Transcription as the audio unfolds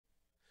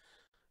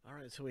All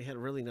right, so we had a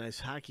really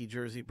nice hockey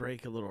jersey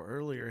break a little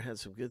earlier. Had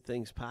some good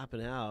things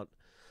popping out.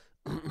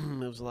 It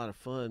was a lot of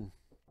fun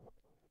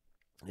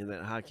in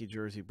that hockey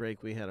jersey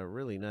break. We had a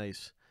really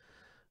nice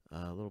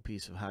little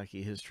piece of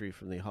hockey history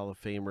from the Hall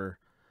of Famer.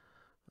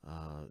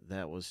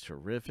 That was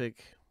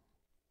terrific.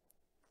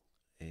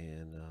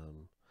 And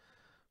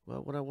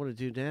well, what I want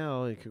to do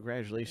now, and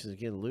congratulations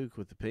again, Luke,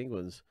 with the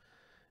Penguins,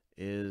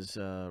 is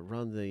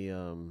run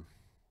the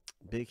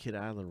Big Hit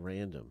Island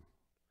random.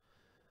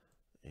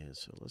 And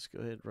so let's go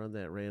ahead and run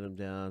that random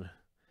down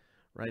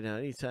right now.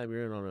 Anytime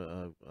you're in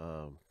on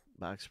a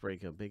box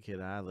break on Big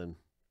Hit Island,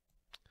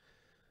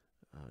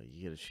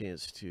 you get a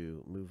chance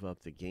to move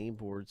up the game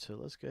board. So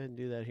let's go ahead and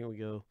do that. Here we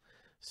go.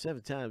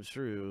 7 times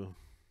through.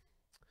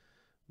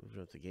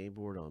 Moving up the game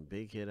board on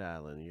Big Hit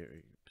Island. You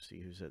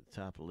see who's at the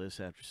top of the list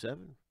after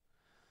 7.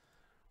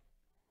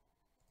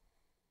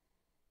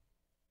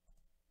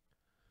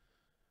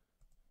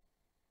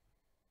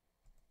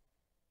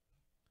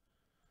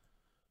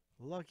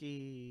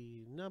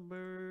 Lucky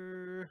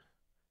number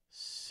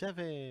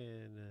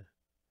 7.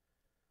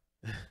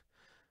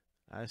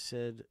 I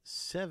said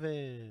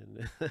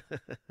 7.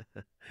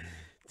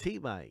 T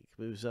Mike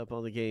moves up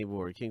on the game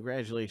board.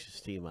 Congratulations,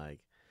 T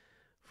Mike.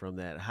 From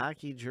that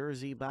hockey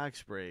jersey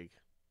box break,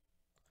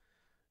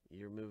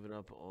 you're moving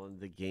up on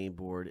the game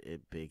board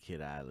at Big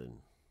Hit Island.